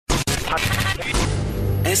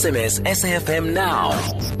SMS SAFM now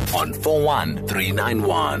on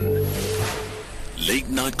 41391. Late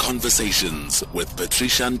Night Conversations with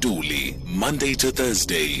Patricia Nduli, Monday to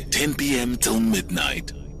Thursday, 10 p.m. till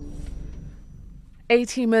midnight.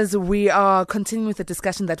 A-teamers, we are continuing with the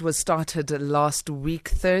discussion that was started last week,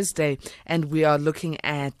 Thursday, and we are looking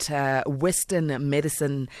at Western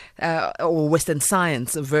medicine or Western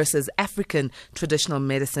science versus African traditional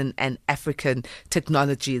medicine and African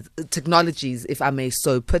technologies, if I may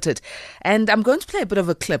so put it. And I'm going to play a bit of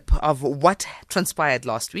a clip of what transpired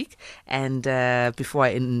last week, and before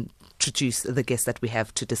I introduce the guest that we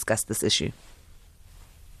have to discuss this issue.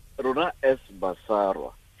 Rona S.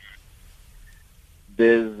 Mosarwa.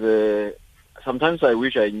 There's sometimes I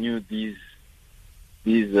wish I knew these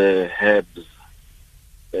herbs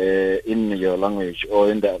in your language or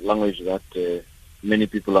in the language that many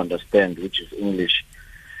people understand, which is English.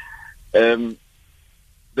 There's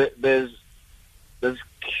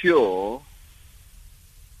cure.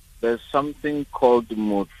 There's something called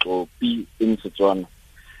Motopi in Setswana.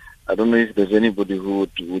 I don't know if there's anybody who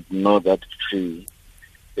would know that tree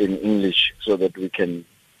in English so that we can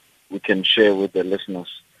share with the listeners.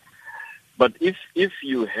 But if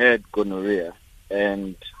you had gonorrhea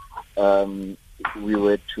and we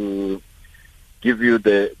were to give you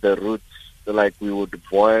the roots, like we would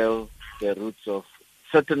boil the roots of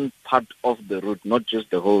certain part of the root, not just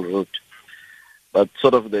the whole root, but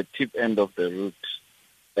sort of the tip end of the root,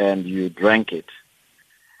 and you drank it,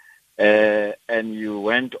 and you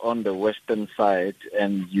went on the western side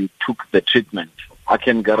and you took the treatment, I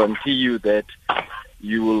can guarantee you that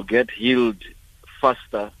you will get healed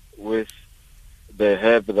faster with the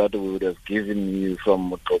herb that we would have given you from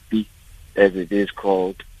Motopi, as it is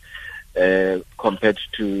called, compared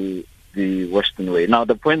to the Western way. Now,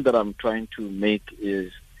 the point that I'm trying to make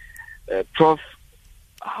is, Prof,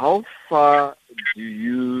 how far do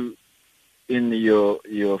you, in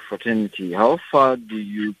your fraternity, how far do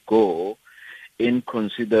you go in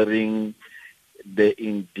considering the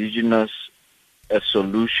indigenous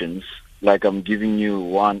solutions? Like I'm giving you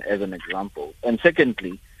one as an example. And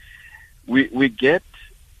secondly, we get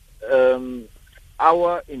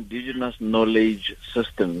our indigenous knowledge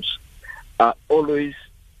systems are always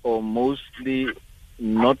or mostly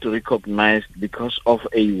not recognized because of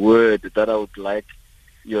a word that I would like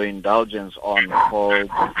your indulgence on, called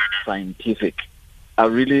scientific.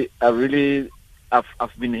 I've been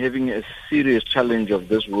having a serious challenge of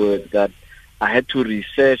this word that I had to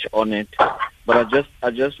research on it. But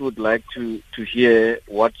I just would like to hear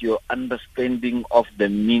what your understanding of the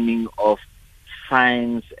meaning of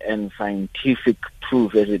science and scientific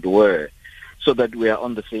proof, as it were, so that we are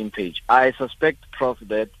on the same page. I suspect, Prof,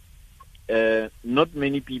 that not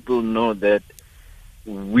many people know that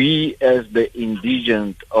we, as the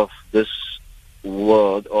indigent of this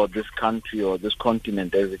world or this country or this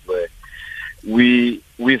continent, as it were,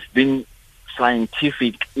 we've been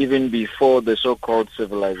scientific even before the so-called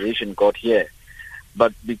civilization got here.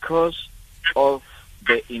 But because of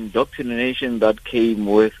the indoctrination that came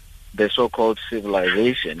with the so-called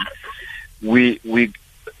civilization, we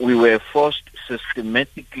were forced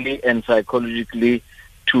systematically and psychologically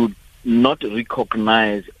to not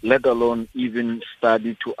recognize, let alone even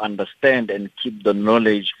study to understand and keep the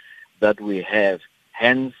knowledge that we have.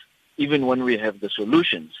 Hence, even when we have the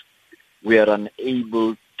solutions, we are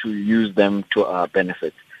unable to use them to our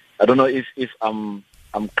benefit. I don't know if I'm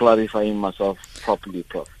clarifying myself properly,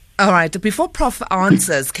 Prof. All right. Before Prof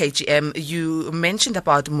answers, KGM, you mentioned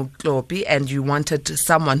about Motopi and you wanted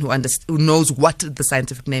someone who knows what the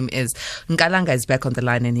scientific name is. Nkalanga is back on the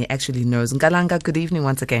line and he actually knows. Nkalanga, good evening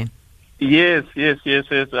once again. Yes.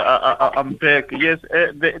 I'm back. Yes,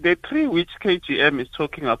 the tree which KGM is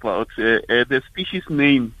talking about, the species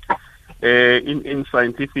name in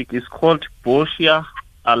scientific is called Boscia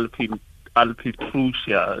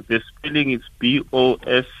alpitrucia. The spelling is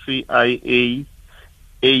Boscia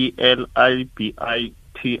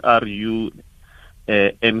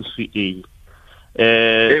ALIBITRUNCA.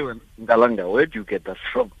 Nkalanga, where do you get that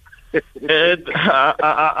from?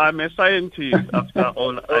 I'm a scientist after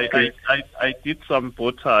all. I did some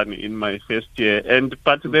botany in my first year.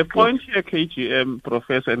 But the point here, KGM,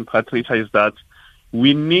 Professor and Patricia, is that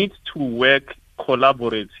we need to work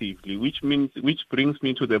collaboratively, which brings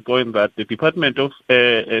me to the point that the Department of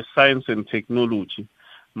Science and Technology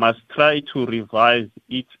must try to revive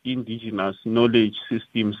its indigenous knowledge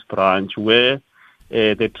systems branch, where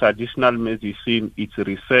the traditional medicine, its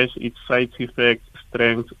research, its side effects,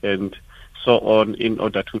 strength, and so on, in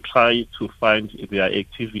order to try to find their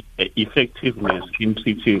effectiveness in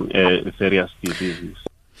treating various diseases.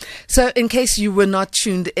 So, in case you were not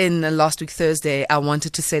tuned in last week, Thursday, I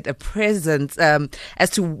wanted to set a present as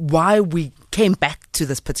to why we came back to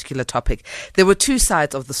this particular topic. There were two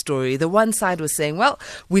sides of the story. The one side was saying, well,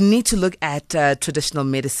 we need to look at traditional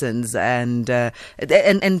medicines and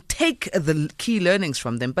take the key learnings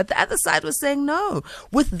from them. But the other side was saying, no.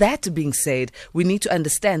 With that being said, we need to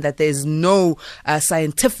understand that there's no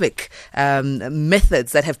scientific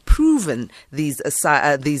methods that have proven these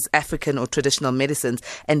African or traditional medicines.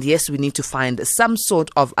 And yes, we need to find some sort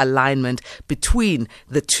of alignment between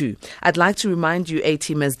the two. I'd like to remind you,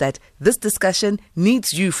 A-teamers, that this discussion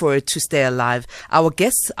needs you for it to stay alive. Our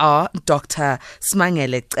guests are Dr.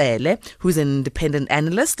 Smangele Cele, who's an independent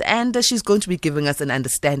analyst, and she's going to be giving us an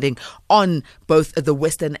understanding on both the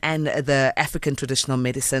Western and the African traditional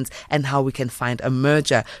medicines and how we can find a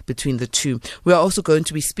merger between the two. We're also going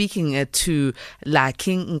to be speaking to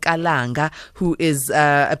Nkalanga, who is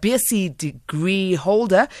a BSc Degree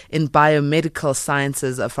holder in Biomedical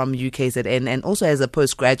Sciences from UKZN and also has a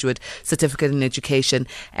Post Graduate Certificate in Education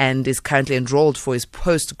and is currently enrolled for his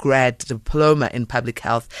Post Grad Diploma in Public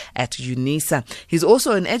Health at UNISA. He's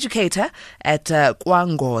also an educator at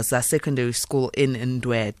Kwa-Ngoza Secondary School in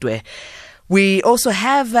Ndwedwe. We also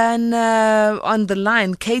have on the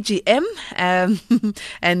line KGM,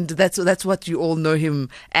 and that's what you all know him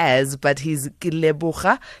as, but he's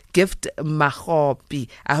Kealeboga Gift Mogapi.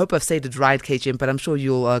 I hope I've said it right, KGM, but I'm sure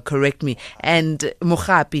you'll correct me. And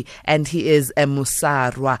Mogapi, and he is a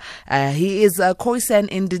Mosarwa. He is a Khoisan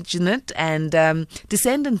Indigent and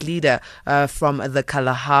Descendant Leader from the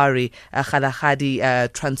Kalahari, Kgalagadi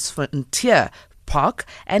Transfrontier Park,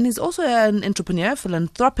 and is also an entrepreneur,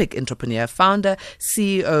 philanthropic entrepreneur, founder,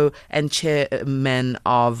 CEO, and chairman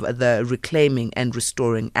of the Reclaiming and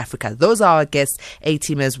Restoring Africa. Those are our guests,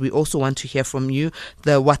 A-teamers. We also want to hear from you.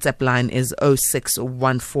 The WhatsApp line is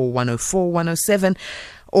 0614104107.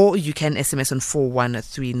 Or you can SMS on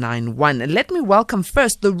 41391. Let me welcome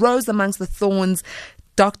first the rose amongst the thorns,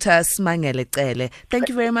 Dr. Smangele Cele. Thank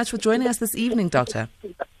you very much for joining us this evening, Doctor.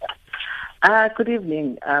 Good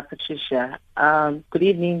evening, Patricia. Good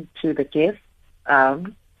evening to the guests that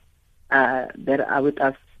are with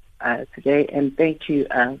us today, and thank you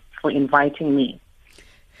for inviting me.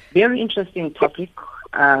 Very interesting topic,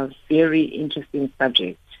 very interesting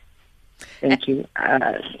subject. Thank you.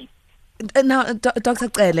 Now,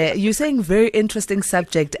 Dr. Cele, you're saying very interesting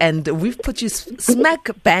subject, and we've put you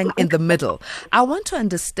smack bang in the middle. I want to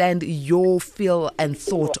understand your feel and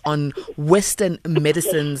thought on Western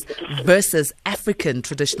medicines versus African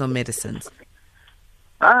traditional medicines.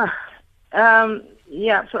 From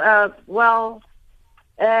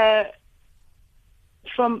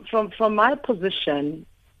my position,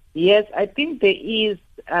 yes, I think there is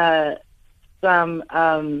some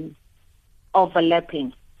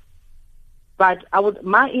overlapping. But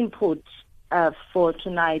my input for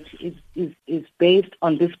tonight is based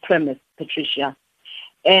on this premise, Patricia,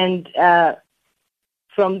 and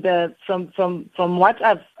from what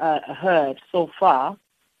I've heard so far,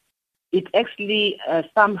 it actually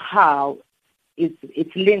somehow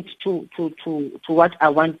it's linked to what I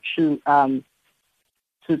want to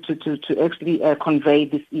actually convey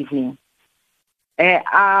this evening.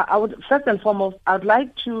 I would first and foremost, I'd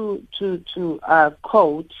like to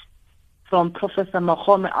quote from Professor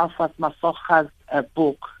Mahome Alfas Masocha's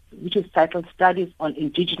book, which is titled Studies on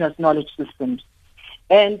Indigenous Knowledge Systems.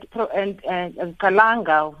 And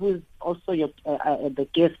Nkalanga, who is also the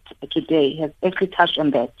guest today, has actually touched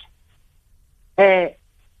on that,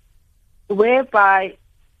 whereby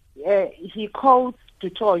he quotes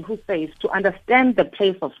Dutoy, who says, to understand the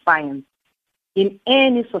place of science in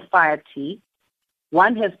any society,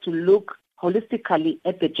 one has to look holistically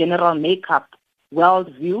at the general makeup,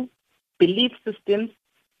 worldview, belief systems,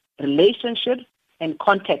 relationships, and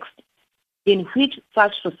context in which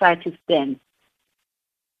such society stands.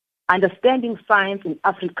 Understanding science in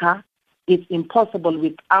Africa is impossible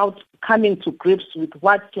without coming to grips with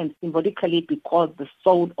what can symbolically be called the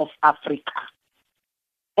soul of Africa.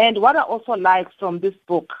 And what I also like from this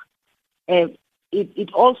book, it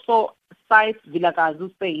also cites Vilakazi,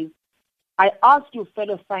 who says, I ask you,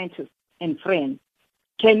 fellow scientists and friends,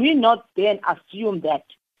 can we not then assume that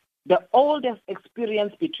the oldest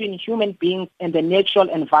experience between human beings and the natural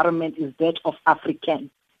environment is that of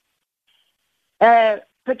Africans?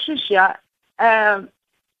 Patricia, I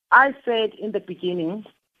said in the beginning,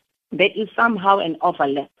 there is somehow an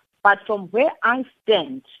overlap. But from where I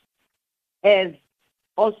stand, as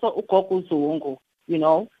also Ugogo Zongo,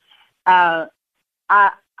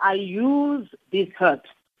 I use these herbs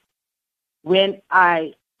when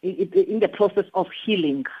in the process of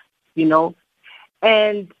healing,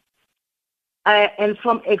 and and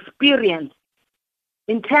from experience,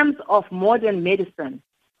 in terms of modern medicine,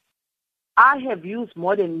 I have used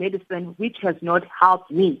modern medicine which has not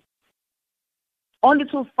helped me, only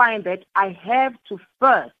to find that I have to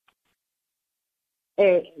first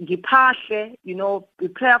be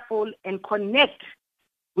prayerful and connect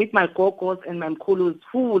with my gogos and my mkhulus,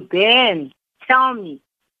 who will then tell me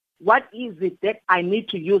what is it that I need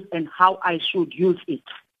to use and how I should use it.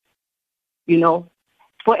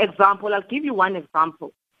 For example, I'll give you one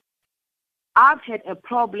example. I've had a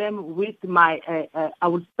problem with my, I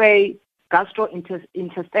would say,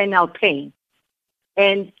 gastrointestinal pain.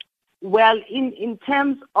 And well, in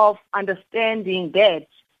terms of understanding that,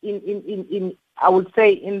 I would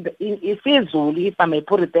say in isiZulu, if I may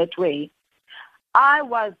put it that way, I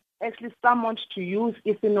was actually summoned to use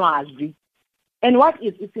isinwazi. And what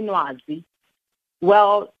is isinwazi?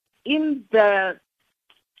 Well, in the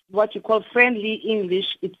what you call friendly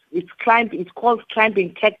English, it's called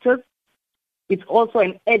climbing cactus. It's also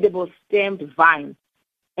an edible stemmed vine.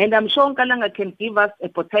 And I'm sure Nkalanga can give us a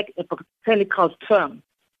botanical term.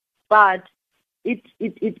 But it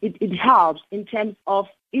helps in terms of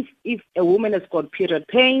if a woman has got period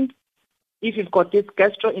pain, if you've got this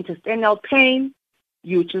gastrointestinal pain,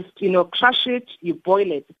 you just, crush it, you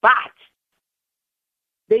boil it. But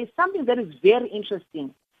there is something that is very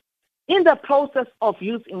interesting. In the process of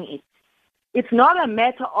using it, it's not a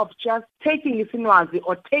matter of just taking this inwazi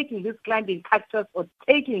or taking this climbing cactus or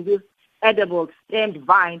taking this edible stemmed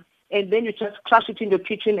vine and then you just crush it in your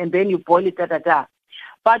kitchen and then you boil it,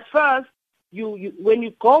 But first, you when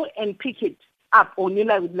you go and pick it up, or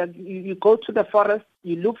you go to the forest,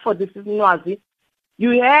 you look for this inwazi,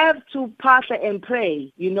 you have to pastor and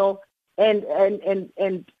pray,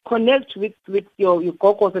 and connect with your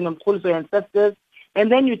gogos and mkhulus, your ancestors,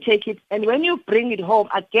 and then you take it, and when you bring it home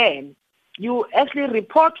again, you actually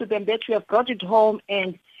report to them that you have brought it home,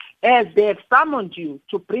 and as they have summoned you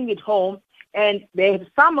to bring it home, and they have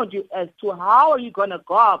summoned you as to how are you going to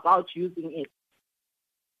go about using it,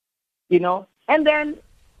 And then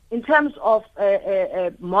in terms of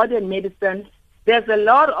modern medicine, there's a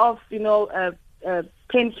lot of,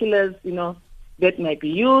 painkillers, that might be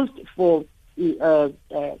used for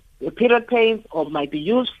period pains or might be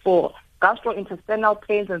used for gastrointestinal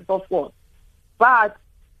pains and so forth. But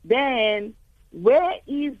then where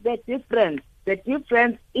is the difference? The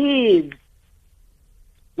difference is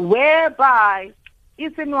whereby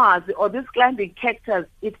isinwazi or this climbing cactus,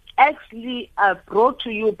 it's actually brought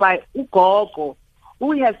to you by ugogo,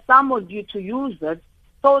 who has summoned you to use it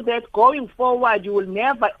so that going forward you will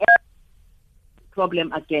never have a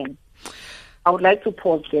problem again. I would like to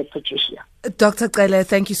pause there, Patricia. Dr. Cele,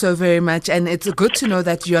 thank you so very much. And it's good to know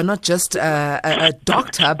that you are not just a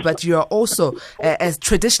doctor, but you are also a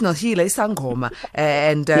traditional healer, Sangoma,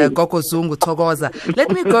 and Gogo Zungu Togoza.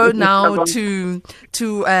 Let me go now to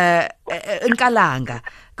Nkalanga.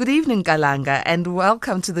 Good evening, Nkalanga, and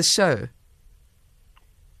welcome to the show.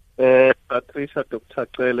 Patricia, Dr.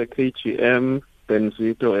 Cele, KGM,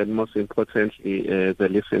 Benzito, and most importantly, the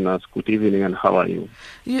listeners, good evening and how are you?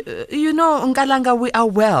 You know, Nkalanga, we are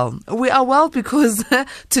well. We are well because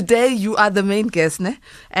today you are the main guest, ne?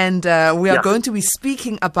 And we are going to be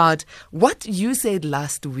speaking about what you said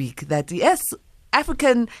last week, that yes,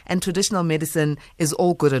 African and traditional medicine is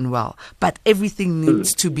all good and well, but everything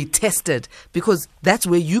needs to be tested because that's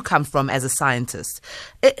where you come from as a scientist.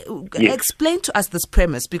 Explain to us this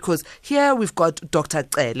premise, because here we've got Dr.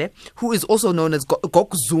 Cele, who is also known as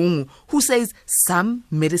Gokuzungu, who says some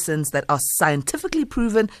medicines that are scientifically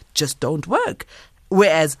proven just don't work.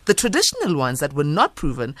 Whereas the traditional ones that were not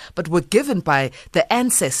proven but were given by the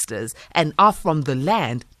ancestors and are from the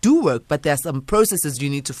land do work, but there are some processes you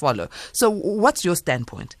need to follow. So what's your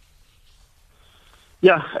standpoint?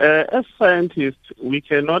 Yeah, as scientists, we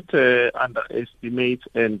cannot underestimate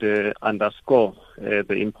and underscore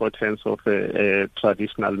the importance of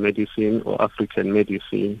traditional medicine or African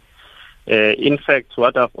medicine. In fact,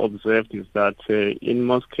 what I've observed is that in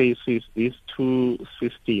most cases, these two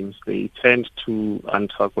systems, they tend to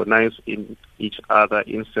antagonize in each other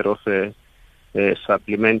instead of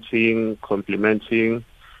supplementing, complementing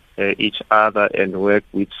each other and work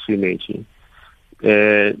with synergy.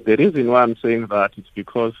 The reason why I'm saying that is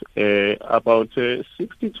because about 60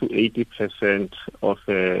 to 80% of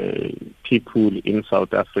people in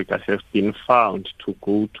South Africa have been found to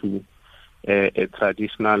go to a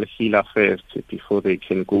traditional healer first before they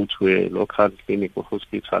can go to a local clinic or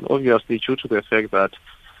hospital. Obviously, due to the fact that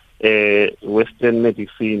Western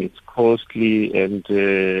medicine is costly and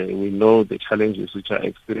we know the challenges which are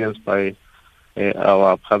experienced by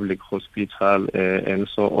our public hospital and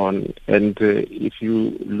so on. And if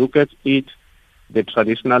you look at it, the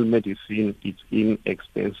traditional medicine is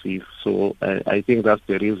inexpensive. So I think that's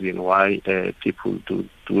the reason why people do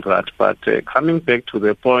that. But coming back to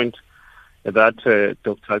the point that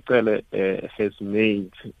Dr. Cele has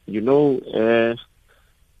made,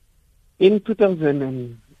 in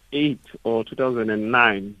 2008 or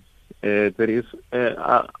 2009, there is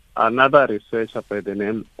another researcher by the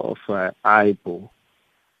name of Aibo,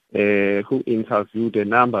 who interviewed a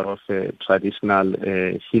number of traditional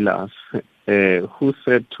healers, who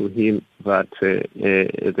said to him that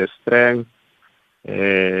the strength,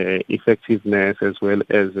 effectiveness, as well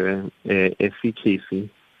as efficacy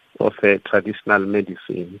of traditional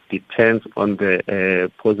medicine depends on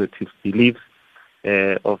the positive beliefs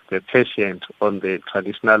of the patient on the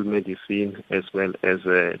traditional medicine as well as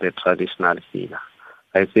the traditional healer.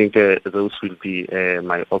 I think those will be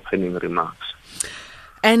my opening remarks.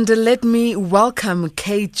 And let me welcome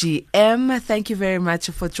KGM. Thank you very much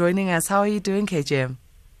for joining us. How are you doing, KGM?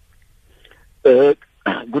 Good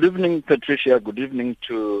evening, Patricia. Good evening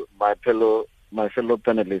to my fellow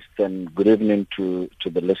panelists, and good evening to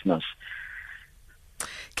the listeners.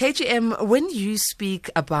 KGM, when you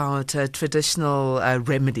speak about traditional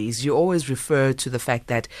remedies, you always refer to the fact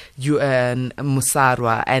that you are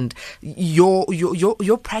Mosarwa, and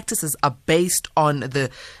your practices are based on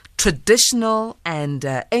the traditional and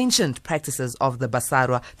ancient practices of the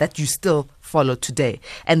Basarwa that you still follow today.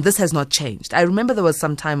 And this has not changed. I remember there was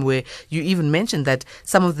some time where you even mentioned that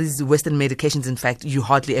some of these Western medications, in fact, you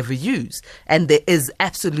hardly ever use. And there is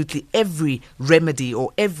absolutely every remedy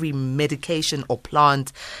or every medication or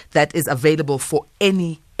plant that is available for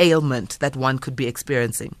any ailment that one could be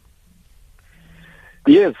experiencing.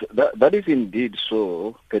 Yes, that is indeed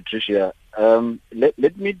so, Patricia.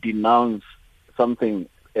 Let me denounce something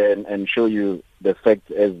and show you the facts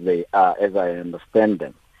as they are, as I understand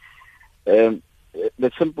them.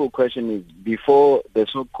 The simple question is, before the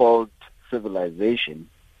so-called civilization,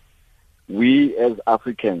 we as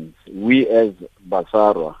Africans, we as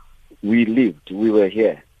Basarwa, we lived, we were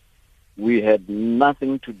here. We had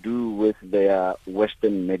nothing to do with their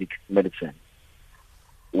Western medicine.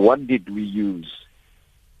 What did we use?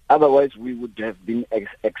 Otherwise, we would have been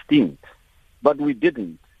extinct. But we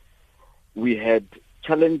didn't. We had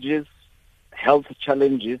challenges, health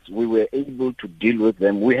challenges. We were able to deal with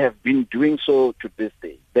them. We have been doing so to this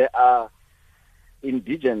day. There are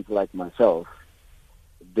indigents like myself,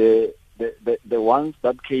 the ones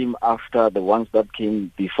that came after, the ones that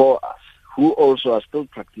came before us, who also are still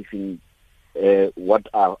practicing what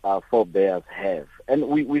our forebears have. And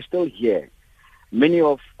we're still here. Many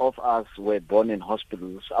of us were born in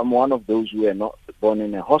hospitals. I'm one of those who were not born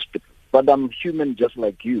in a hospital, but I'm human just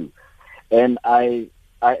like you. And I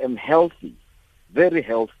am healthy, very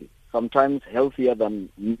healthy, sometimes healthier than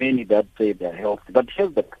many that say they're healthy. But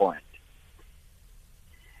here's the point.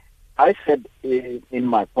 I said in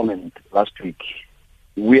my comment last week,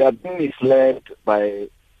 we are being misled by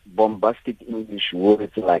bombastic English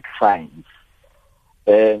words like science.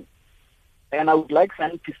 And I would like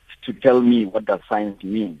scientists to tell me what does science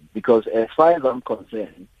mean, because as far as I'm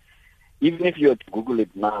concerned, even if you were to Google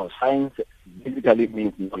it now, science basically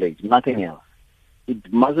means knowledge, nothing else.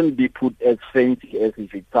 It mustn't be put as fancy as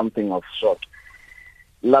if it's something of sort.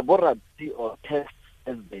 Laboratory or tests,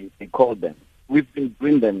 as they call them, we've been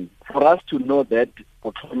doing them for us to know that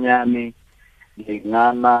Potonyani,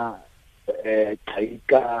 Lingana,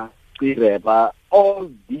 Taika, Kireba,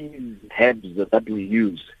 all these herbs that we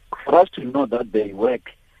use, for us to know that they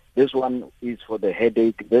work. This one is for the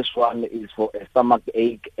headache, this one is for a stomach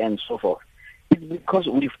ache, and so forth. It's because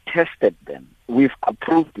we've tested them, we've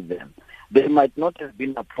approved them. They might not have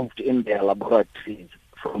been approved in their laboratories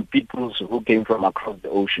from people who came from across the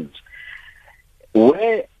oceans.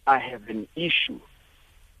 Where I have an issue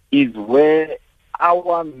is where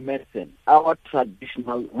our medicine, our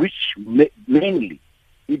traditional, which mainly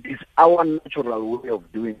it is our natural way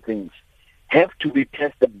of doing things, have to be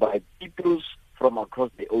tested by peoples from across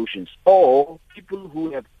the oceans, or people who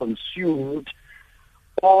have consumed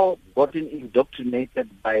or gotten indoctrinated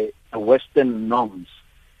by the Western norms.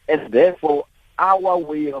 And therefore, our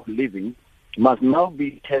way of living must now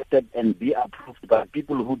be tested and be approved by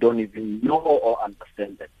people who don't even know or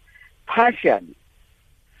understand it. Partially,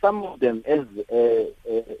 some of them, as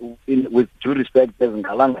with due respect, as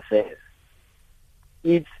Nkalanga says,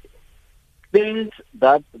 it's things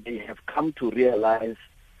that they have come to realize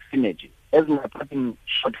synergy. As my parting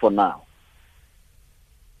shot for now,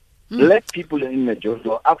 black people in majority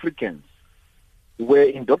or Africans were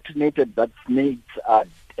indoctrinated that snakes are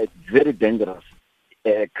very dangerous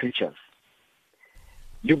creatures.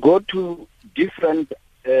 You go to different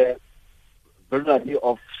variety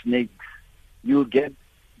of snakes you'll get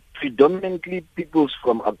predominantly peoples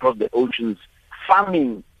from across the oceans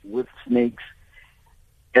farming with snakes,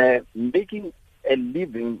 making a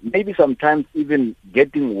living, maybe sometimes even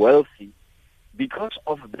getting wealthy because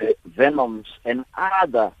of the venoms and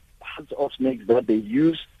other parts of snakes that they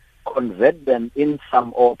use, convert them in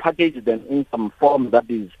some or package them in some form that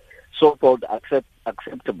is so-called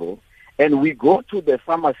acceptable. And we go to the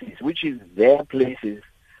pharmacies, which is their places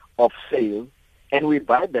of sale, and we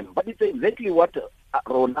buy them. But it's exactly what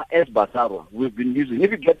Rona as Mosarwa we've been using.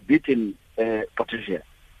 If you get bitten, Patricia,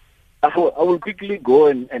 I will quickly go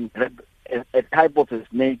and grab a type of a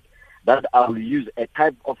snake that I will use, a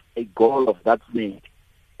type of a gall of that snake,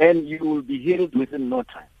 and you will be healed within no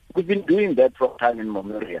time. We've been doing that from time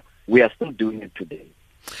immemorial. We are still doing it today.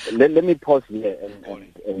 Let me pause here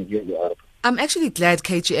and hear you out. I'm actually glad,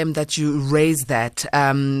 KGM, that you raised that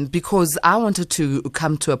because I wanted to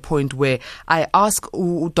come to a point where I ask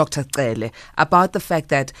Dr. Cele about the fact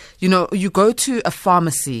that, you go to a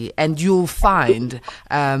pharmacy and you'll find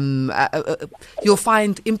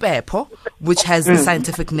impepo, which has a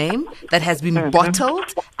scientific name, that has been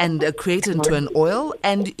bottled and created into an oil,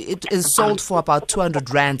 and it is sold for about 200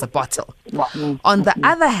 rands a bottle. On the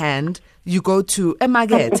other hand, you go to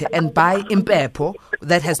emakethe and buy impepo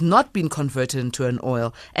that has not been converted into an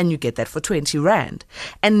oil, and you get that for 20 rand.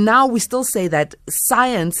 And now we still say that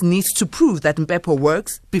science needs to prove that impepo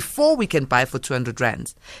works before we can buy for 200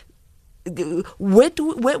 rands. Where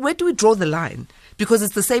do we draw the line? Because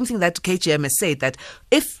it's the same thing that KGM has said, that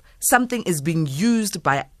if something is being used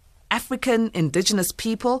by African indigenous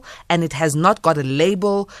people and it has not got a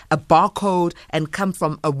label, a barcode, and come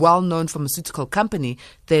from a well-known pharmaceutical company,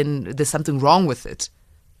 then there's something wrong with it.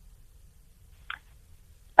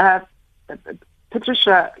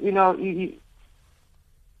 Patricia, you're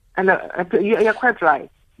quite right.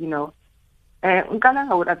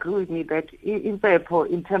 Nkalanga would agree with me that in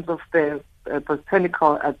terms of the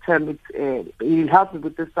botanical term, it helps me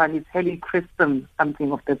with this one. It's helichrysum,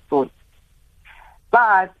 something of that sort.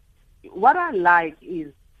 But what I like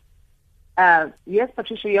is, yes,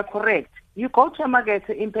 Patricia, you're correct. You go to a market,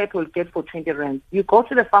 impepo will get for 20 rand. You go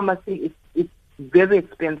to the pharmacy, it's very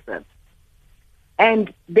expensive.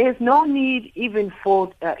 And there's no need even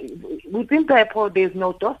for, with impepo, there's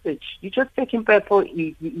no dosage. You just take impepo,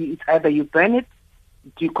 it's either you burn it,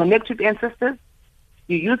 you connect with ancestors,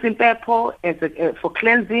 you use impepo as for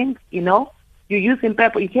cleansing, You use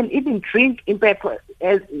impepo. You can even drink impepo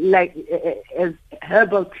as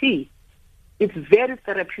herbal tea. It's very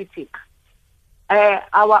therapeutic.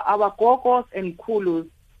 Our gogos and kulus,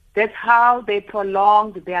 that's how they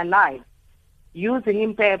prolonged their life, using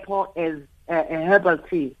impepo as a herbal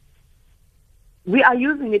tea. We are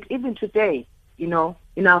using it even today, in our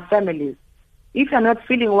families. If you're not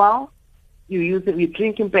feeling well, you use it. You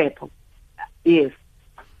drink impepo. Yes.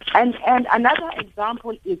 And another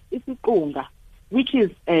example is isikunga, which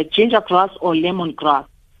is ginger grass or lemongrass.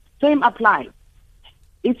 Same applies.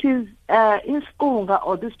 It is isikunga,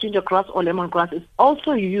 or this ginger grass or lemongrass, is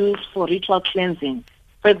also used for ritual cleansing.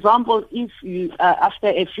 For example, if you after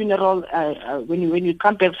a funeral, when you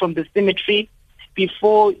come back from the cemetery,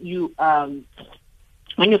 before you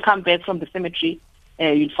when you come back from the cemetery,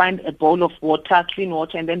 you'll find a bowl of water, clean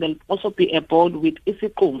water, and then there'll also be a bowl with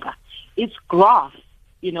isikunga. It's grass,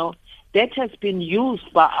 that has been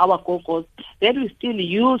used by our gogos, that we still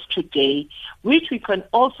use today, which we can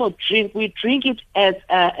also drink. We drink it as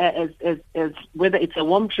whether it's a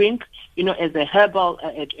warm drink, as a herbal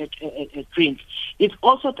drink. It's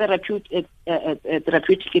also therapeutic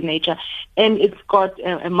in nature, and it's got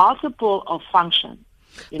a multiple of functions.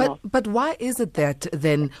 But why is it that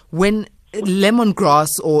then when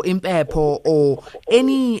lemongrass or impepo or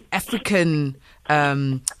any African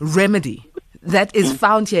remedy that is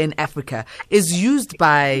found here in Africa is used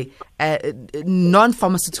by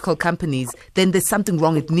non-pharmaceutical companies, then there's something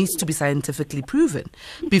wrong. It needs to be scientifically proven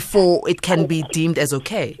before it can be deemed as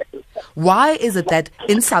okay. Why is it that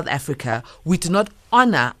in South Africa we do not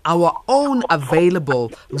honor our own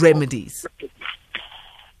available remedies?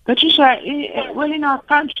 Patricia, well, in our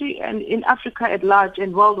country and in Africa at large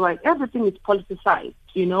and worldwide, everything is politicized,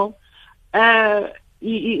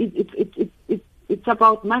 It's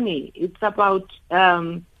about money. It's about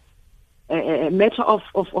a matter of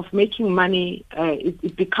making money.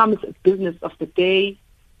 It becomes a business of the day,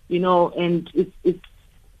 and it's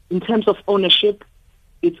in terms of ownership,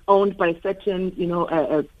 it's owned by certain,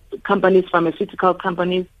 companies, pharmaceutical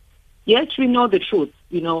companies. Yet we know the truth,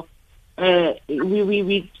 we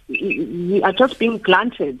are just being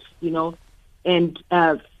planted, and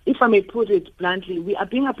if I may put it bluntly, we are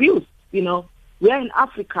being abused, We are in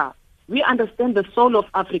Africa. We understand the soul of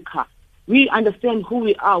Africa. We understand who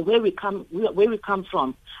we are, where we come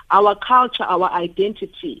from, our culture, our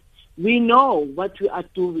identity. We know what we are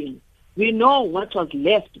doing. We know what was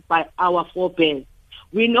left by our forebears.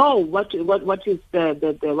 We know what is what you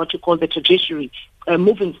call the trajectory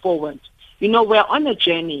moving forward. We're on a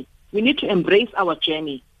journey. We need to embrace our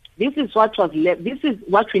journey. This is what was left. This is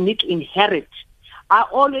what we need to inherit. I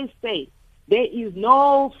always say there is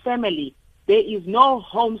no family, there is no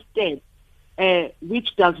homestead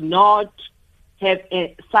which does not have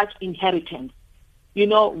such inheritance.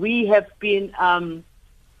 We have been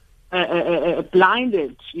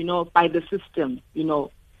blinded, by the system,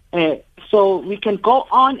 so we can go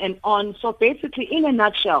on and on. So basically, in a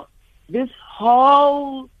nutshell, this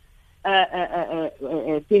whole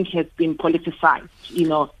thing has been politicized, as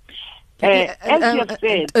you have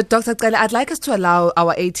said. Dr. Cele, I'd like us to allow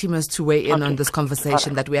our A-teamers to weigh in on this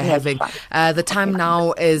conversation that we are having. The time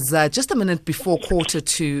now is just a minute before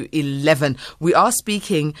 11:45. We are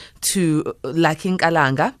speaking to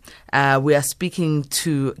Nkalanga. We are speaking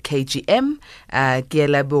to KGM,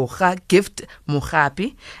 Kealeboga Gift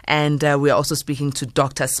Mogapi, and we are also speaking to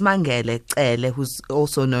Dr. Smangele Cele, who's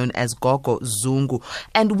also known as Gogo Zungu.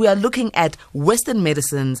 And we are looking at Western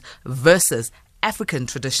medicines versus African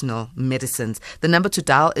traditional medicines. The number to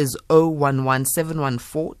dial is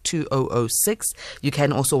 011-714-2006. You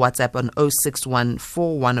can also WhatsApp on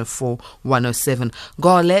 061-4104-107.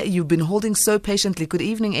 Gole, you've been holding so patiently. Good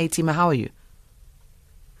evening, A-teamer. How are you?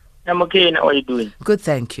 I'm okay. How are you doing? Good,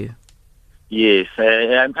 thank you. Yes,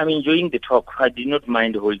 I'm enjoying the talk. I did not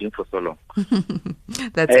mind holding for so long.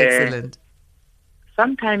 That's excellent.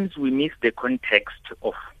 Sometimes we miss the context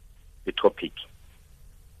of the topic.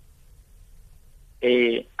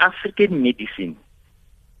 African medicine,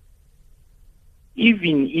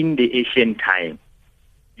 even in the ancient time,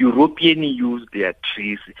 Europeans used their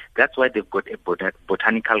trees. That's why they've got a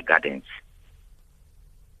botanical gardens.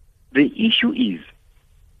 The issue is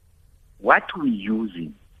what we're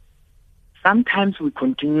using. Sometimes we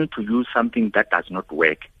continue to use something that does not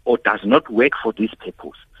work or does not work for this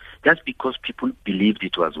purpose, just because people believed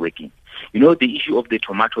it was working. The issue of the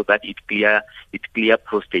tomato, that it clear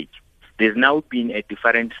prostate. There's now been a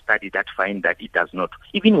different study that finds that it does not.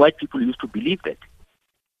 Even white people used to believe that.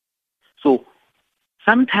 So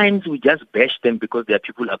sometimes we just bash them because they are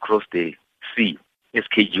people across the sea, as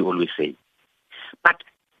KG always say. But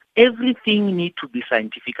everything needs to be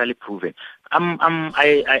scientifically proven. Though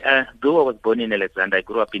I was born in Alexander, I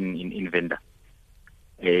grew up in Venda,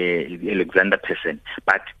 Alexander person.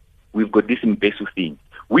 But we've got this Mpesu thing,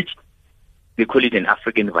 which they call it an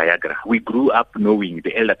African Viagra. We grew up knowing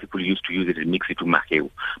the elder people used to use it and mix it to maheu.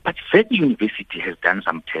 But Venda University has done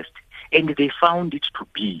some tests, and they found it to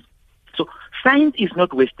be. So science is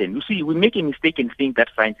not Western. You see, we make a mistake and think that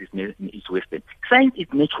science is Western. Science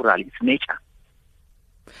is natural. It's nature.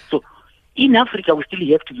 So in Africa, we still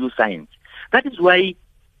have to use science. That is why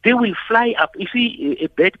they will fly up. You see, a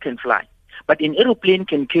bird can fly, but an aeroplane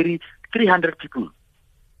can carry 300 people.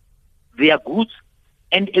 Their goods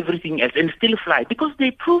and everything else, and still fly, because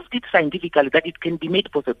they proved it scientifically that it can be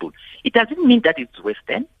made possible. It doesn't mean that it's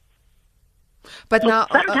Western. But so now,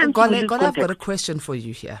 Gole, I've got a question for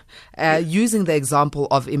you here. Using the example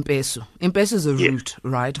of Mpesu. Mpesu is a root,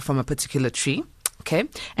 right, from a particular tree. Okay,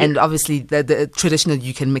 and obviously the traditional,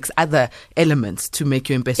 you can mix other elements to make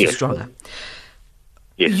your Mpesu stronger.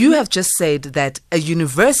 Yes. You have just said that a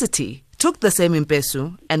university took the same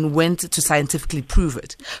Mpesu and went to scientifically prove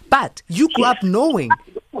it. But you grew up knowing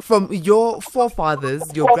from your forefathers,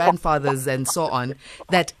 your grandfathers and so on,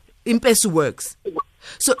 that Mpesu works.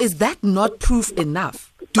 So is that not proof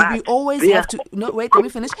enough? Do we always have to... No, wait, let me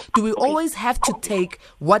finish. Do we always have to take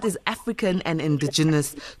what is African and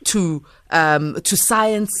indigenous to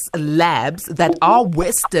science labs that are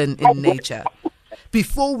Western in nature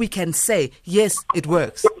before we can say, yes, it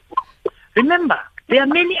works? Remember, there are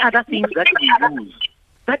many other things that we use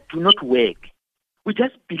that do not work. We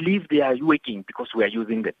just believe they are working because we are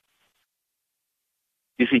using them.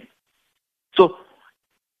 You see? So,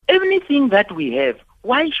 everything that we have,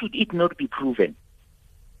 why should it not be proven?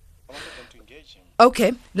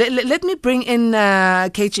 Okay, let me bring in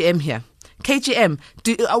KGM here. KGM,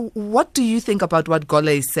 what do you think about what Gole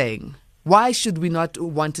is saying? Why should we not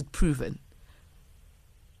want it proven?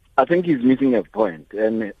 I think he's missing a point.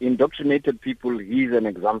 And indoctrinated people, he's an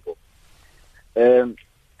example.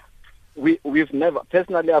 We've never,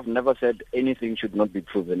 personally, I've never said anything should not be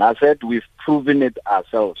proven. I said we've proven it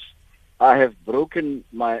ourselves. I have broken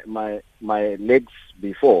my legs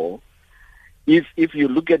before. If you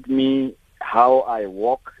look at me, how I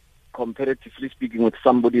walk, comparatively speaking, with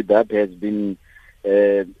somebody that has been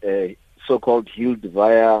so-called healed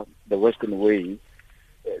via the Western way,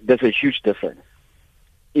 there's a huge difference.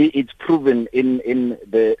 It's proven in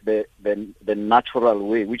the natural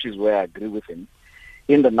way, which is where I agree with him,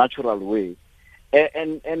 in the natural way.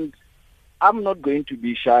 And I'm not going to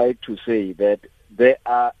be shy to say that there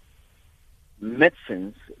are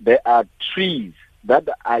medicines, there are trees that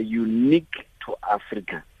are unique to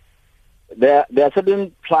Africa. There are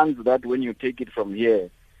certain plants that when you take it from here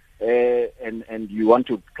and you want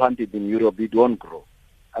to plant it in Europe, it won't grow.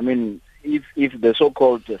 I mean, if the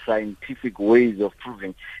so-called scientific ways of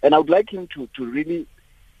proving, and I would like him to really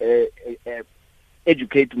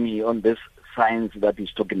educate me on this science that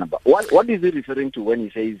he's talking about. What is he referring to when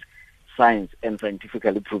he says science and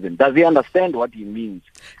scientifically proven? Does he understand what he means?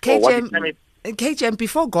 KJM,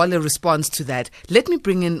 before Gole responds to that, let me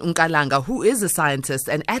bring in Nkalanga, who is a scientist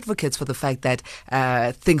and advocates for the fact that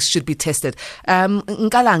things should be tested.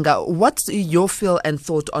 Nkalanga, what's your feel and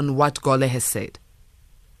thought on what Gole has said?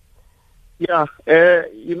 Yeah,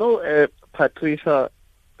 Patricia,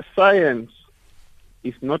 science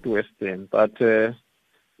is not Western, but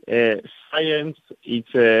science is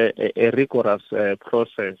a rigorous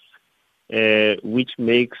process which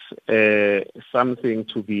makes something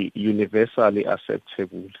to be universally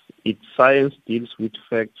acceptable. Science deals with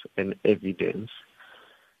facts and evidence.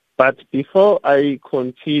 But before I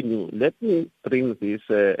continue, let me bring this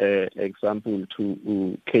example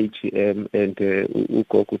to KGM and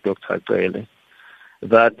Ugogo Dr. Cele,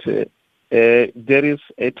 that there is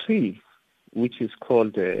a tree which is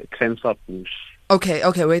called cancer bush.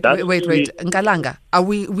 Okay, wait. Nkalanga,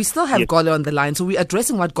 we still have Gole on the line, so we're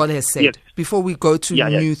addressing what Gole has said before we go to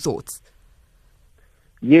new thoughts.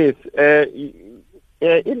 Yes,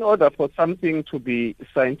 in order for something to be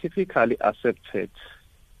scientifically accepted,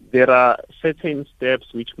 there are certain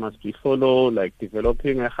steps which must be followed, like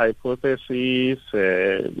developing a hypothesis,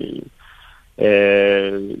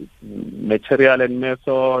 material and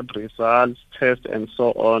method, results, test, and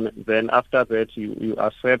so on. Then after that, you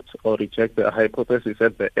accept or reject the hypothesis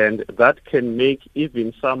at the end. That can make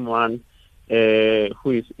even someone who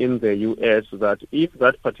is in the US, that if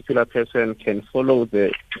that particular person can follow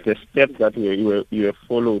the steps that you have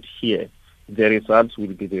followed here, the results will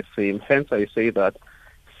be the same. Hence, I say that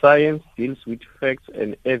science deals with facts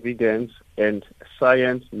and evidence, and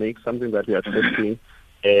science makes something that we are testing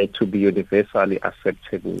to be universally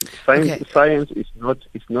acceptable. Science is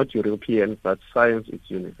not European, but science is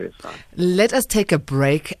universal. Let us take a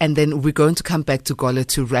break, and then we're going to come back to Gole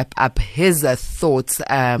to wrap up his thoughts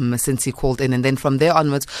since he called in. And then from there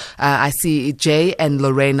onwards, I see Jay and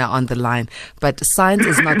Lorena on the line. But science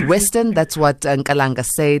is not Western. That's what Nkalanga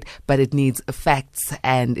said, but it needs facts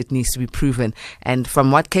and it needs to be proven. And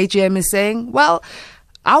from what KGM is saying, well,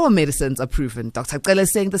 our medicines are proven. Dr. Cele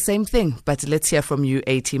is saying the same thing. But let's hear from you,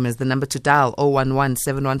 A-teamers. The number to dial,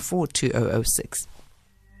 011-714-2006.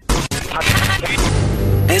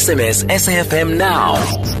 SMS SAFM now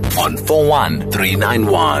on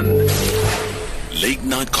 41391. Late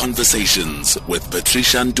Night Conversations with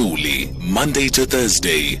Patricia Nduli, Monday to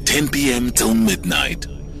Thursday, 10 p.m. till midnight.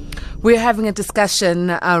 We're having a discussion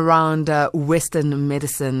around Western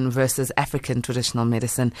medicine versus African traditional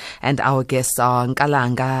medicine, and our guests are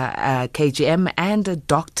Nkalanga, KGM, and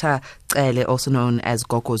Dr. Cele, also known as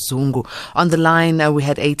Gogo Zungu. On the line, we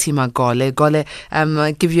had A-teamer Gole. Gole,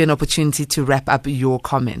 give you an opportunity to wrap up your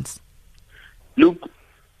comments. Look,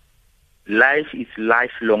 life is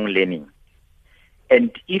lifelong learning. And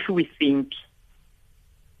if we think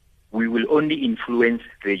we will only influence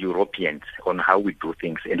the Europeans on how we do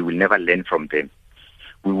things and we'll never learn from them,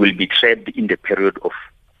 we will be trapped in the period of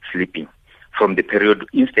sleeping, from the period,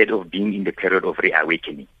 instead of being in the period of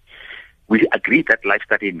reawakening. We agree that life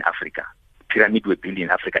started in Africa. Pyramids were built in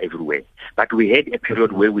Africa everywhere. But we had a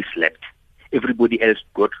period where we slept. Everybody else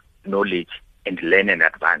got knowledge and learn and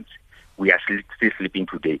advance. We are still sleeping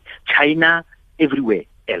today. China, everywhere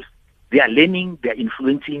else. They are learning, they are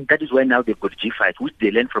influencing. That is why now they've got G5, which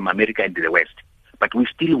they learn from America and the West. But we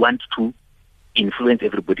still want to influence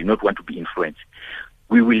everybody, not want to be influenced.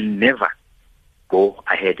 We will never go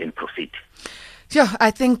ahead and proceed. Yeah,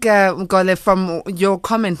 I think, Gole, from your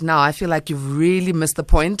comment now, I feel like you've really missed the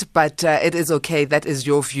point, but it is okay. That is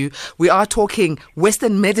your view. We are talking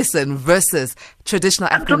Western medicine versus traditional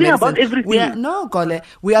African medicine. About everything. Gole,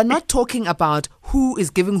 we are not talking about who is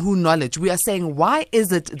giving who knowledge. We are saying, why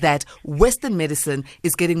is it that Western medicine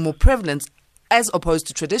is getting more prevalence as opposed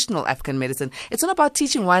to traditional African medicine? It's not about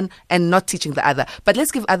teaching one and not teaching the other. But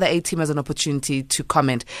let's give other A-teamers an opportunity to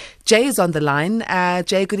comment. Jay is on the line.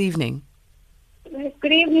 Jay, good evening.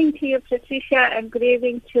 Good evening to you, Patricia, and good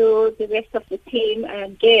evening to the rest of the team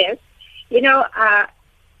and guests.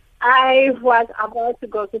 I was about to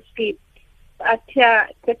go to sleep. But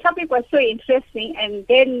the topic was so interesting, and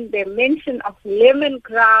then the mention of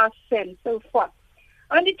lemongrass and so forth.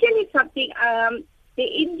 I want to tell you something. The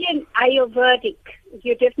Indian Ayurvedic,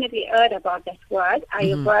 you definitely heard about that word,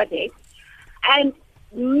 Ayurvedic. And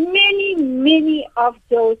many of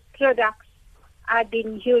those products I've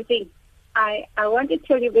been using. I want to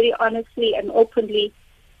tell you very honestly and openly,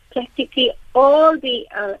 practically all the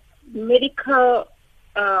medical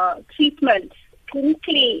treatment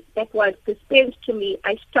clinically that was dispensed to me,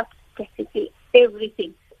 I stopped practically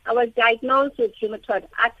everything. I was diagnosed with rheumatoid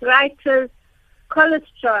arthritis,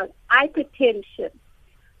 cholesterol, hypertension,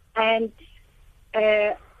 and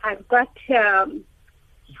I've got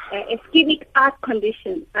ischemic heart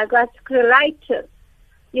condition. I got scleritis,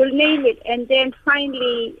 you'll name it. And then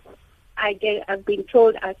finally, I've been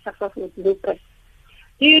told I suffer with lupus.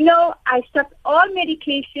 Do you know I stopped all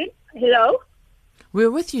medication? Hello?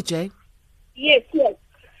 We're with you, Jay. Yes.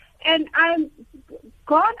 And I'm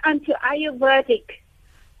gone onto Ayurvedic.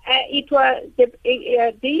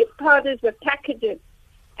 These powders were packaged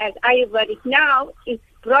as Ayurvedic. Now it's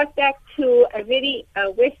brought back to a very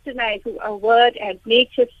westernized word as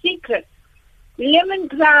nature's secret.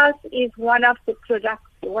 Lemongrass is one of the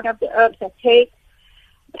products, one of the herbs I take.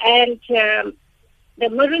 And the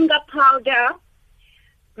moringa powder,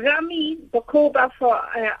 Brahmi, bacoba for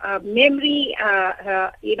memory,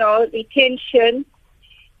 retention.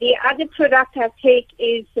 The other product I take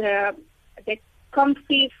is the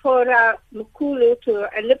comfy for mukulu, to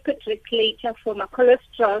a lipid regulator for my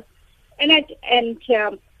cholesterol, and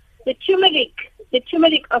the turmeric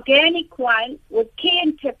organic one with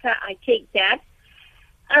cayenne pepper. I take that.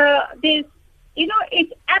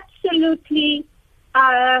 It's absolutely.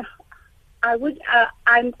 I'm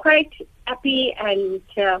quite happy and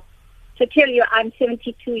to tell you I'm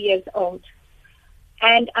 72 years old.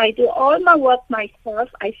 And I do all my work myself.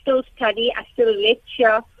 I still study, I still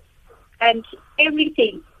lecture and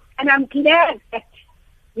everything. And I'm glad that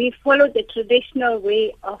we follow the traditional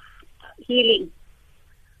way of healing.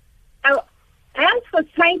 As for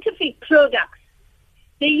scientific products,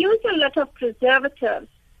 they use a lot of preservatives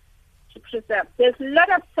to preserve. There's a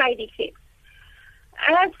lot of side effects.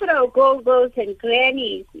 As for our go-go's and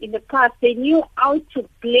grannies in the past, they knew how to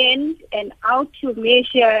blend and how to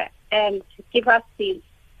measure and give us these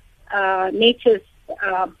nature's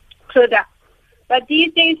products. But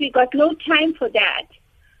these days, we got no time for that.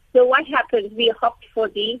 So what happens? We opt for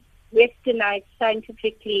the westernized,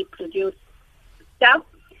 scientifically produced stuff.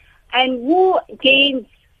 And who gains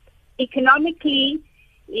economically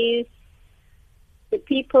is the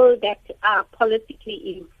people that are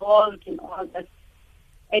politically involved in all this,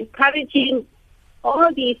 encouraging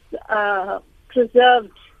all these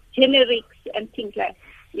preserved generics and things like that.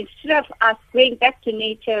 Instead of us going back to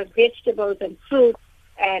nature, vegetables and fruits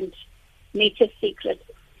and nature's secrets.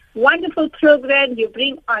 Wonderful program. You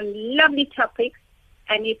bring on lovely topics,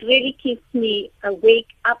 and it really keeps me awake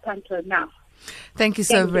up until now. Thank you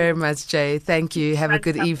so very much, Jay. Thank you. Have a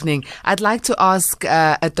good evening. I'd like to ask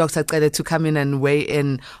Dr. Cele to come in and weigh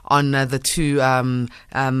in on the two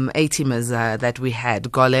A-teamers that we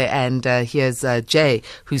had, Gole, and here's Jay,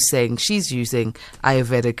 who's saying she's using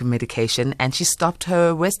Ayurvedic medication and she stopped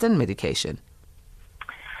her Western medication.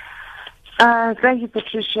 Thank you,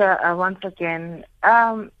 Patricia, once again.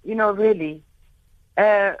 Really,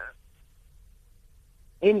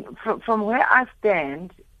 from where I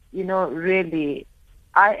stand, really,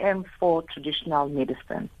 I am for traditional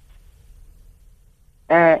medicine.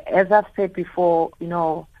 As I've said before,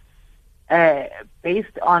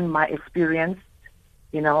 based on my experience,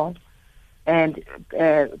 and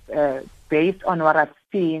based on what I've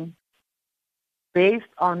seen, based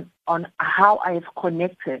on how I have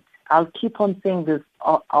connected, I'll keep on saying this,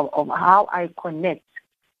 of how I connect,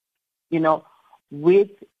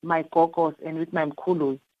 with my gogos and with my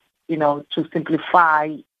mkulus, to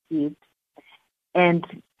simplify it,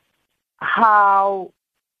 and how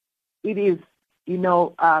it is,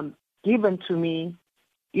 given to me,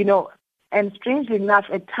 and strangely enough,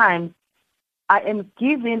 at times, I am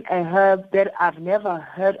given a herb that I've never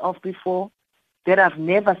heard of before, that I've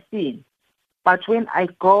never seen. But when I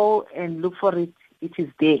go and look for it, it is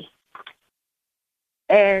there.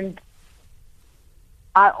 And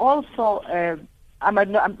I also,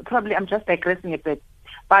 I'm just digressing a bit,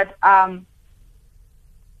 but I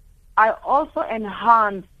also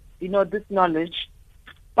enhance, this knowledge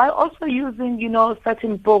by also using,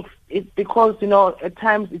 certain books. It's because, at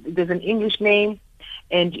times there's an English name,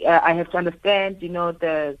 and I have to understand, in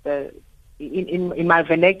my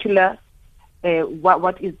vernacular,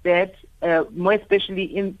 what is that? More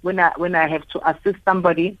especially when I have to assist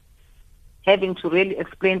somebody having to really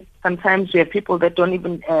explain. Sometimes you have people that don't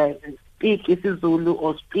even speak isiZulu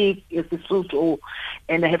or speak isiSotho,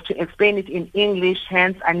 and I have to explain it in English.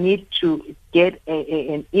 Hence, I need to get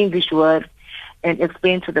an English word and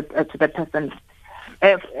explain to the person.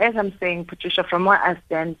 As I'm saying, Patricia, from where I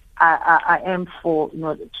stand, I am for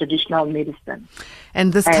traditional medicine.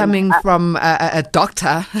 And this coming from a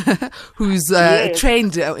doctor who's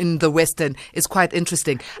trained in the Western is quite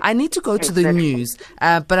interesting. I need to go to the news,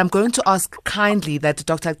 but I'm going to ask kindly that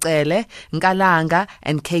Dr. Cele, Nkalanga,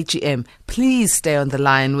 and KGM, please stay on the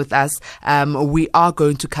line with us. We are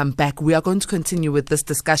going to come back. We are going to continue with this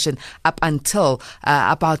discussion up until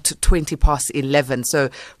about 20 past 11.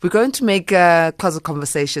 So we're going to make Khoza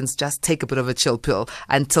Conversations just take a bit of a chill pill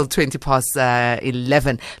until 20 past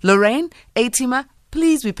 11. Lorraine, Atima,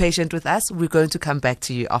 please be patient with us. We're going to come back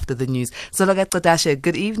to you after the news. Zologat Qadashe,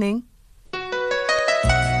 good evening.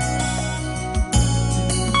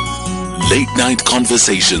 Late Night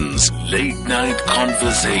Conversations. Late Night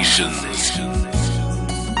Conversations.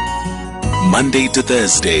 Monday to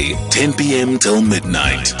Thursday, 10 p.m. till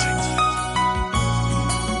midnight.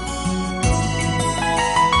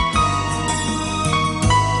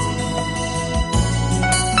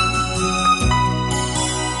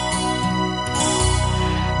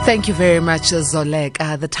 Thank you very much,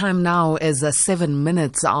 Zolek. The time now is 7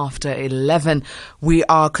 minutes after 11. We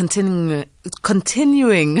are continuing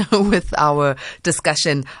with our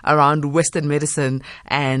discussion around Western medicine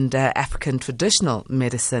and African traditional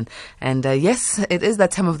medicine. And yes, it is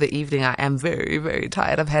that time of the evening. I am very, very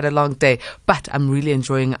tired. I've had a long day, but I'm really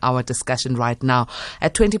enjoying our discussion right now.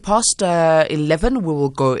 At 20 past 11, we will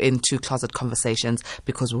go into Closet Conversations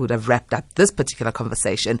because we would have wrapped up this particular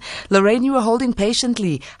conversation. Lorraine, you were holding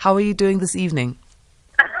patiently. How are you doing this evening?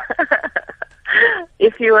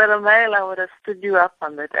 If you were a male, I would have stood you up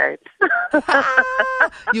on the date.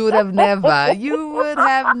 You would have never. You would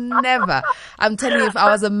have never. I'm telling you, if I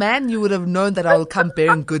was a man, you would have known that I will come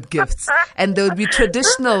bearing good gifts. And there would be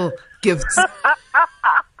traditional gifts.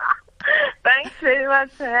 Thanks very much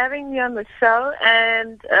for having me on the show.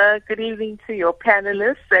 And good evening to your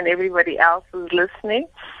panelists and everybody else who's listening.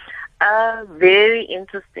 Very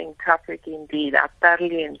interesting topic indeed. I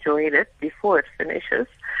thoroughly enjoyed it before it finishes.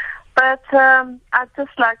 But I'd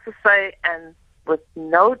just like to say, and with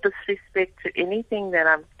no disrespect to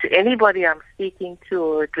anybody I'm speaking to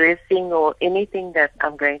or addressing or anything that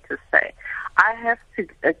I'm going to say, I have to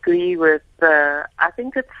agree with, I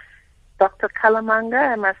think it's Dr. Kgalagadi.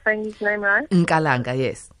 Am I saying his name right? Nkalanga,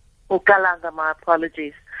 yes. Nkalanga, my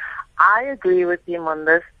apologies. I agree with him on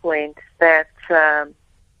this point that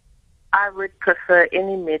I would prefer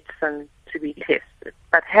any medicine to be tested.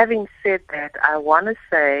 But having said that, I want to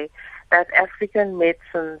say that African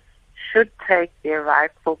medicines should take their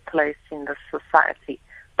rightful place in the society.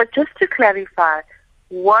 But just to clarify,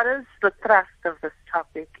 what is the thrust of this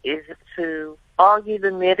topic is to argue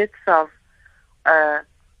the merits of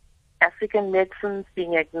African medicines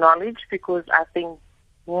being acknowledged, because I think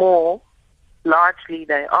more largely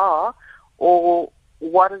they are, or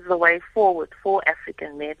what is the way forward for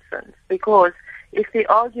African medicines? Because if the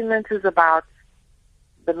argument is about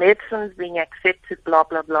the medicines being accepted, blah,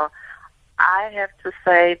 blah, blah, I have to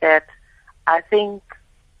say that I think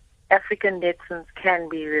African medicines can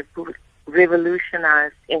be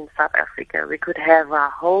revolutionized in South Africa. We could have a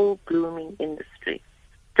whole blooming industry,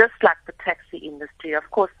 just like the taxi industry. Of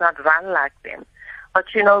course, not run like them, but,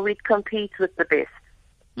 we'd compete with the best.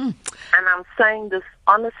 And I'm saying this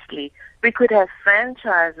honestly. We could have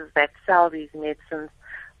franchises that sell these medicines,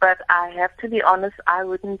 but I have to be honest, I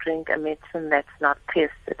wouldn't drink a medicine that's not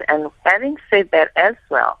tested. And having said that as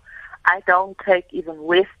well, I don't take even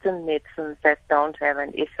Western medicines that don't have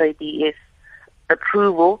an SABS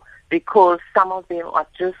approval, because some of them are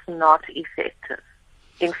just not effective.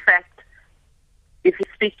 In fact, if you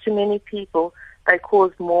speak to many people, they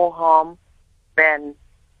cause more harm than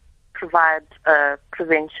provide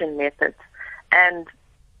prevention methods. And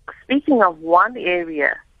speaking of one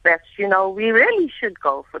area that, we really should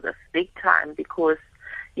go for this big time, because,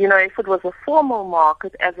 if it was a formal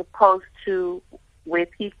market as opposed to where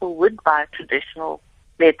people would buy traditional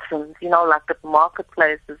medicines, like the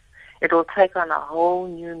marketplaces, it will take on a whole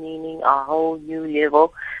new meaning, a whole new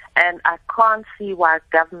level. And I can't see why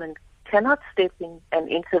government cannot step in and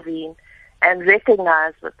intervene and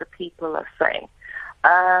recognize what the people are saying.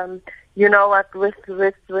 You know what, with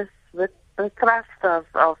the thrust of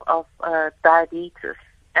diabetes,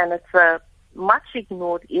 and it's a much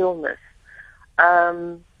ignored illness,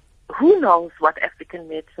 who knows what African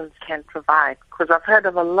medicines can provide? Because I've heard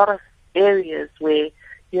of a lot of areas where,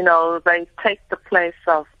 they take the place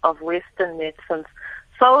of Western medicines.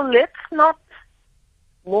 So let's not,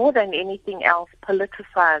 more than anything else,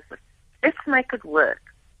 politicize it. Let's make it work.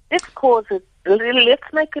 Let's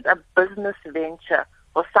make it a business venture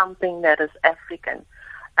or something that is African.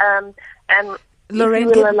 And Lorraine,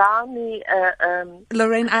 if you will allow me,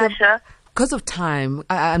 Lorraine, Patricia, because of time,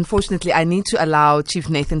 unfortunately, I need to allow Chief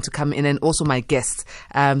Nathan to come in and also my guests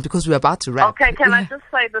because we're about to wrap. Okay, can I just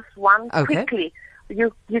say this one quickly?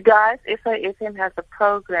 You guys, SAFM has a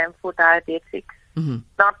program for diabetics,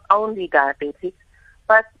 not only diabetics,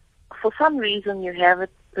 but for some reason you have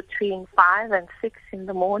it between 5 and 6 in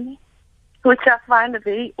the morning, which I find a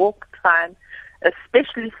very awkward time,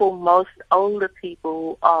 especially for most older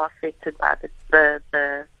people who are affected by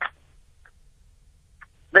the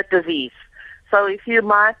disease. So if you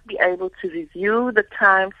might be able to review the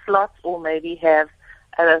time slots or maybe have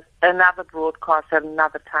another broadcast at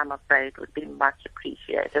another time of day, it would be much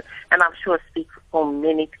appreciated. And I'm sure I speak for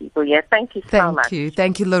many people. Yeah, thank you so much.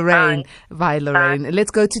 Thank you, Lorraine. Bye, Lorraine.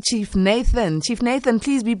 Let's go to Chief Nathan. Chief Nathan,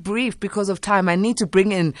 please be brief because of time. I need to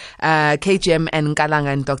bring in KGM and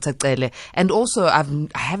Nkalanga and Dr. Cele. And also, I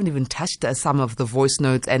haven't even touched some of the voice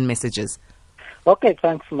notes and messages. Okay,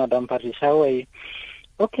 thanks, Madam Patricia.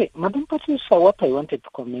 Okay, Madam Patricia, what I wanted to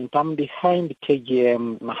comment, I'm behind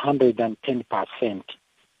KGM 110%.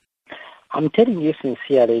 I'm telling you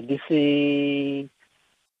sincerely, this is,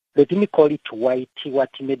 let me call it white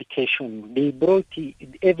medication. They brought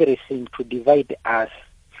everything to divide us.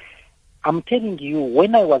 I'm telling you,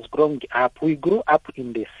 when I was growing up, we grew up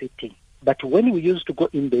in the city. But when we used to go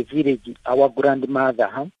in the village, our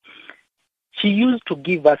grandmother, she used to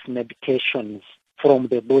give us medications from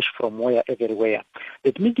the bush, from everywhere.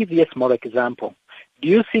 Let me give you a small example. Do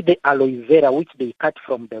you see the aloe vera which they cut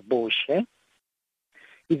from the bush?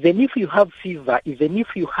 Even if you have fever, even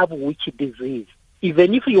if you have witch disease,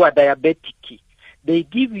 even if you are diabetic, they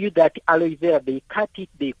give you that aloe vera, they cut it,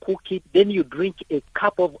 they cook it, then you drink a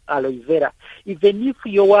cup of aloe vera. Even if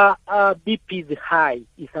your BP is high,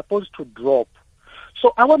 it's supposed to drop.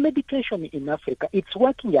 So our medication in Africa, it's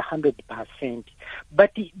working 100%.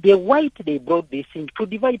 But the white, they brought this thing to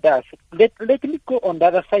divide us. Let me go on the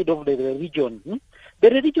other side of the religion. The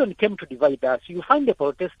religion came to divide us. You find the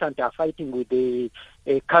Protestants are fighting with the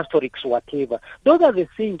Catholics, whatever. Those are the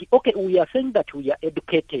things. Okay, we are saying that we are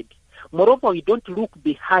educated. Moreover, we don't look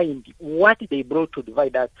behind what they brought to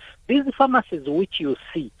divide us. These pharmacies which you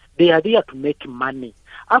see, they are there to make money.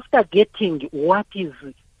 After getting what is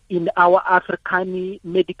in our African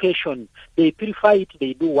medication, they purify it,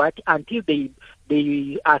 they do what, until they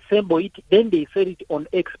assemble it, then they sell it on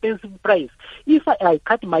expensive price. If I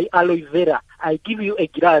cut my aloe vera, I give you a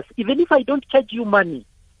glass, even if I don't charge you money,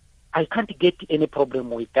 I can't get any problem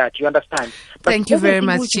with that. You understand? But thank you very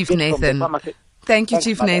much, Chief Nathan. Thank you, Thanks,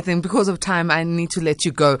 Chief Madam. Nathan. Because of time, I need to let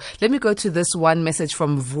you go. Let me go to this one message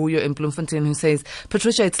from Vuyo in Bloemfontein who says,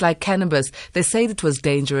 Patricia, it's like cannabis. They said it was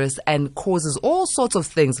dangerous and causes all sorts of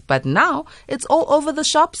things, but now it's all over the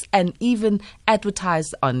shops and even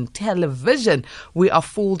advertised on television. We are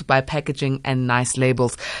fooled by packaging and nice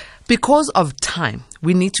labels. Because of time,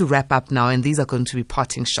 we need to wrap up now, and these are going to be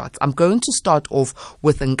parting shots. I'm going to start off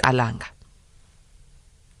with Nkalanga.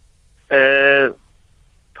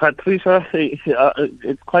 Patricia,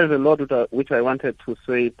 it's quite a lot which I wanted to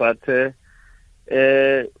say, but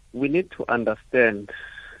we need to understand,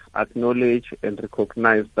 acknowledge, and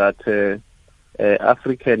recognize that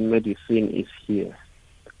African medicine is here.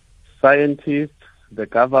 Scientists, the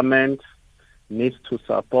government needs to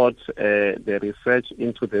support the research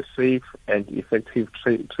into the safe and effective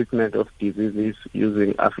treatment of diseases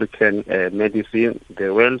using African medicine.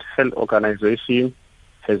 The World Health Organization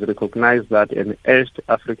has recognized that and urged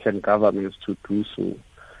African governments to do so.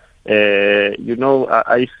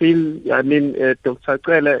 I feel, Dr.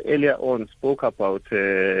 Cele earlier on spoke about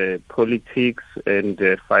politics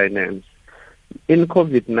and finance. In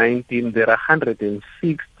COVID-19, there are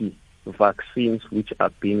 160 vaccines which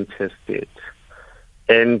are being tested.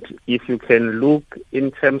 And if you can look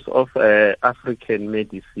in terms of African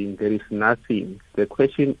medicine, there is nothing. The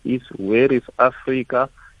question is, where is Africa?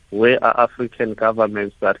 Where are African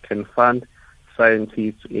governments that can fund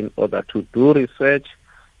scientists in order to do research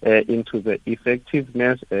into the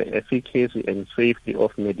effectiveness, efficacy, and safety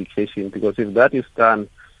of medication? Because if that is done,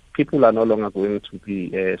 people are no longer going to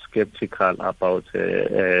be skeptical about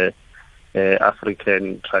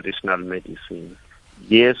African traditional medicine.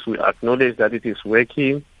 Yes, we acknowledge that it is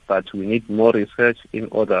working, but we need more research in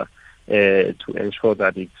order to ensure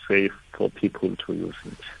that it's safe for people to use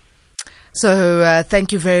it. So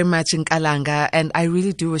thank you very much, Nkalanga, and I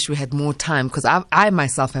really do wish we had more time because I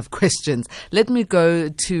myself have questions. Let me go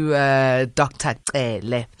to Dr.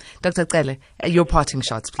 Cele. Dr. Cele, your parting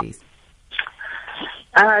shots, please.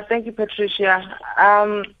 Thank you, Patricia.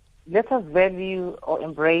 Let us value or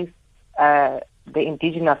embrace the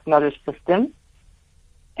indigenous knowledge system,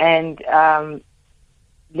 and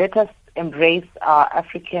let us embrace our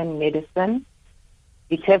African medicine.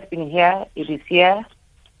 It has been here, it is here,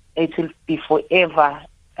 it will be forever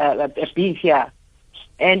be here.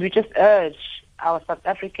 And we just urge our South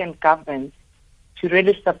African government to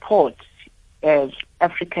really support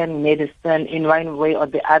African medicine in one way or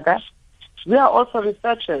the other. We are also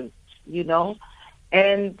researchers,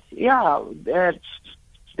 and there's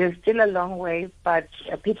still a long way, but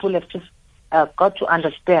people have just got to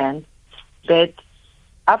understand that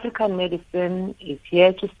African medicine is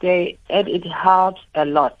here to stay, and it helps a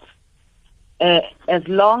lot. As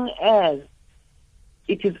long as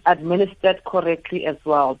it is administered correctly as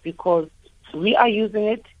well, because we are using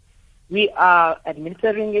it, we are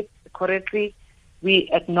administering it correctly, we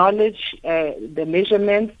acknowledge the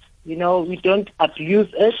measurements, we don't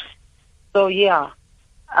abuse it. So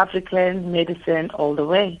African medicine all the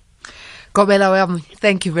way.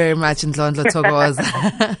 Thank you very much, Ndwedwe Thokoza.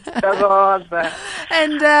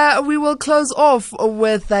 And we will close off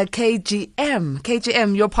with KGM.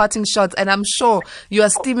 KGM, your parting shots, and I'm sure you are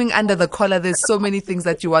steaming under the collar. There's so many things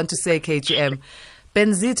that you want to say, KGM.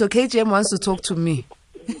 Benzito, KGM wants to talk to me.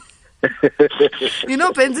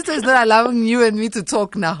 Benzito is not allowing you and me to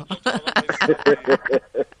talk now.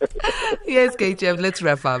 Yes, KGM, let's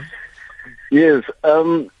wrap up. Yes,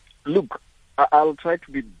 look, I'll try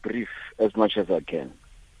to be brief as much as I can.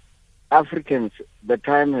 Africans, the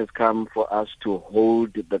time has come for us to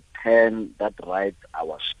hold the pen that writes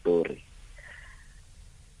our story.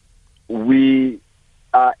 We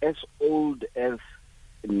are as old as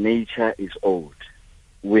nature is old.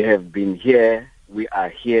 We have been here, we are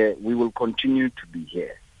here, we will continue to be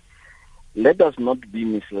here. Let us not be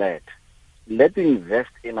misled. Let's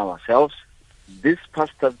invest in ourselves. This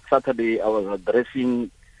past Saturday, I was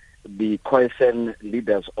addressing the Khoisan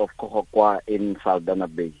leaders of Khoisan in Saldanha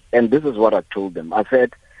Bay. And this is what I told them. I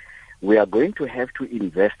said, we are going to have to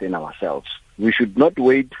invest in ourselves. We should not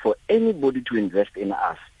wait for anybody to invest in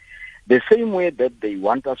us. The same way that they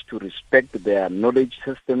want us to respect their knowledge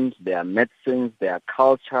systems, their medicines, their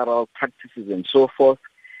cultural practices and so forth,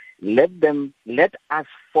 let us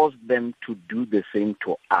force them to do the same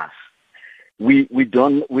to us. We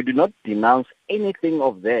do not denounce anything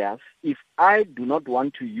of theirs. If I do not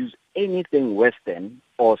want to use anything Western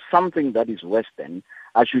or something that is Western,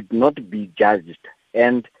 I should not be judged.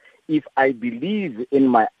 And if I believe in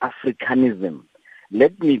my Africanism,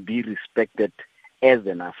 let me be respected as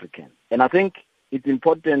an African. And I think it's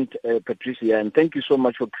important, Patricia, and thank you so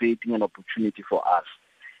much for creating an opportunity for us.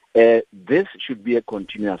 This should be a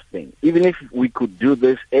continuous thing. Even if we could do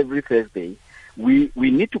this every Thursday, we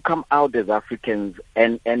need to come out as Africans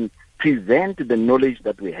and present the knowledge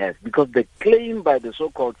that we have, because the claim by the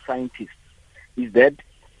so-called scientists is that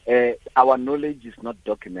our knowledge is not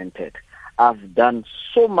documented. I've done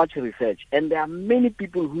so much research, and there are many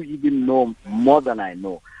people who even know more than I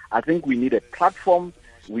know. I think we need a platform.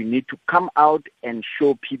 We need to come out and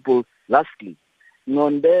show people. Lastly,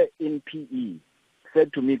 Nonde in PE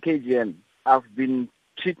said to me, KGM, I've been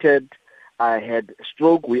treated. I had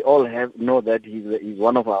stroke. We all know that he's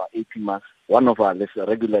one of our APMAs, one of our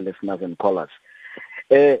regular listeners and callers.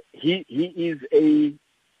 He is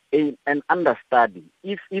an understudy.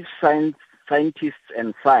 If scientists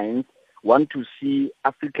and science want to see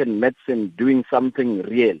African medicine doing something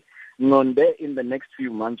real, Nonde in the next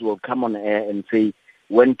few months will come on air and say,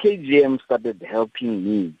 when KGM started helping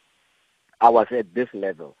me, I was at this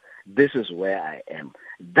level. This is where I am.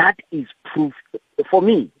 That is proof. For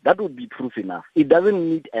me, that would be proof enough. It doesn't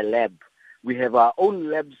need a lab. We have our own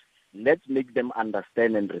labs. Let's make them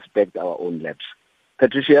understand and respect our own labs.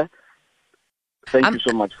 Patricia, thank you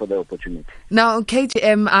so much for the opportunity. Now,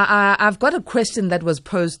 KGM, I've got a question that was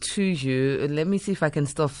posed to you. Let me see if I can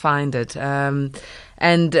still find it.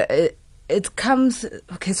 It comes,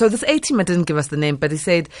 okay, so this A-teamer didn't give us the name, but he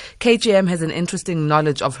said KGM has an interesting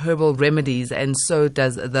knowledge of herbal remedies, and so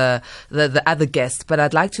does the other guest. But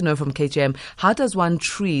I'd like to know from KGM, how does one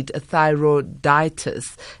treat a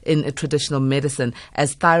thyroiditis in a traditional medicine,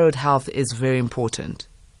 as thyroid health is very important?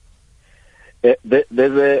 There's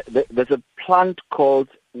a plant called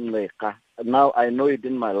Nkalanga. Now I know it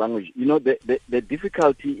in my language. The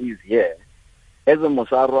difficulty is here. As a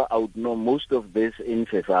Mosarwa, I would know most of this in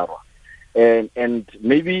Mosarwa. And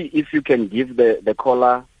maybe if you can give the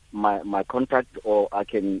caller my contact, or I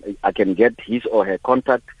can get his or her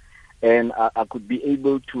contact, and I could be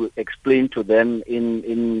able to explain to them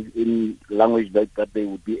in language that they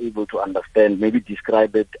would be able to understand, maybe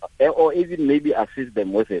describe it, or even maybe assist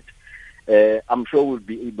them with it. I'm sure we'll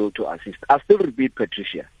be able to assist. I still repeat,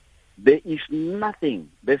 Patricia, there is nothing,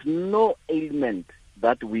 there's no ailment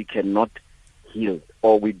that we cannot heal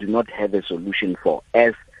or we do not have a solution for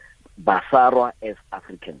as Basarwa, as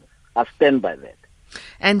Africans. I stand by that.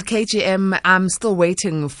 And KGM, I'm still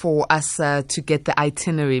waiting for us to get the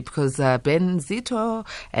itinerary, because Ben Zito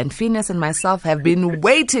and Phineas and myself have been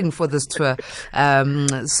waiting for this tour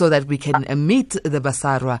so that we can meet the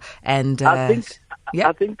Basarwa. And I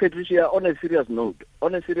think, Patricia, on a serious note,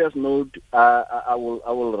 I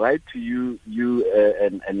will write to you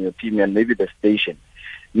and your team, and maybe the station.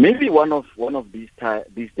 Maybe one of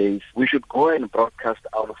these days we should go and broadcast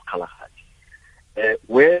out of Kalahari,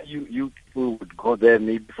 where you people would go there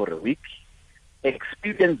maybe for a week,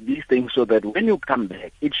 experience these things, so that when you come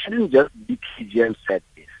back, it shouldn't just be KGM said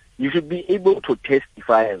this. You should be able to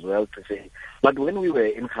testify as well, to say, but when we were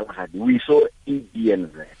in Kalahari, we saw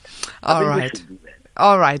Indians there. All right.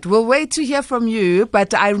 All right. We'll wait to hear from you,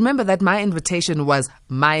 but I remember that my invitation was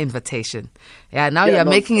my invitation. Yeah, now you're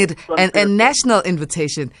making it a national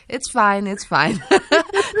invitation. It's fine.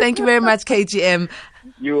 Thank you very much, KGM.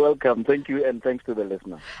 You're welcome. Thank you, and thanks to the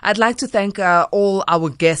listener. I'd like to thank all our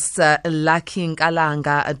guests, Lucky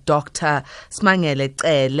Nkalanga, Dr. Smangele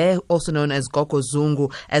Cele, also known as Gogo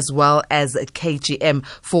Zungu, as well as KGM,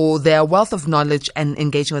 for their wealth of knowledge and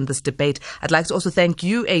engaging in this debate. I'd like to also thank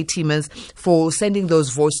you, A-teamers, for sending those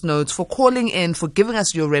voice notes, for calling in, for giving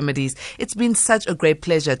us your remedies. It's been such a great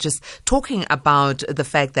pleasure just talking about the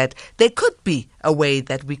fact that there could be a way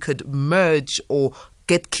that we could merge or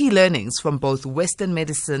get key learnings from both Western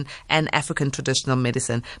medicine and African traditional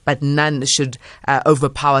medicine, but none should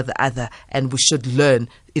overpower the other, and we should learn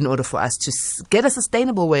in order for us to get a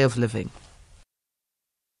sustainable way of living.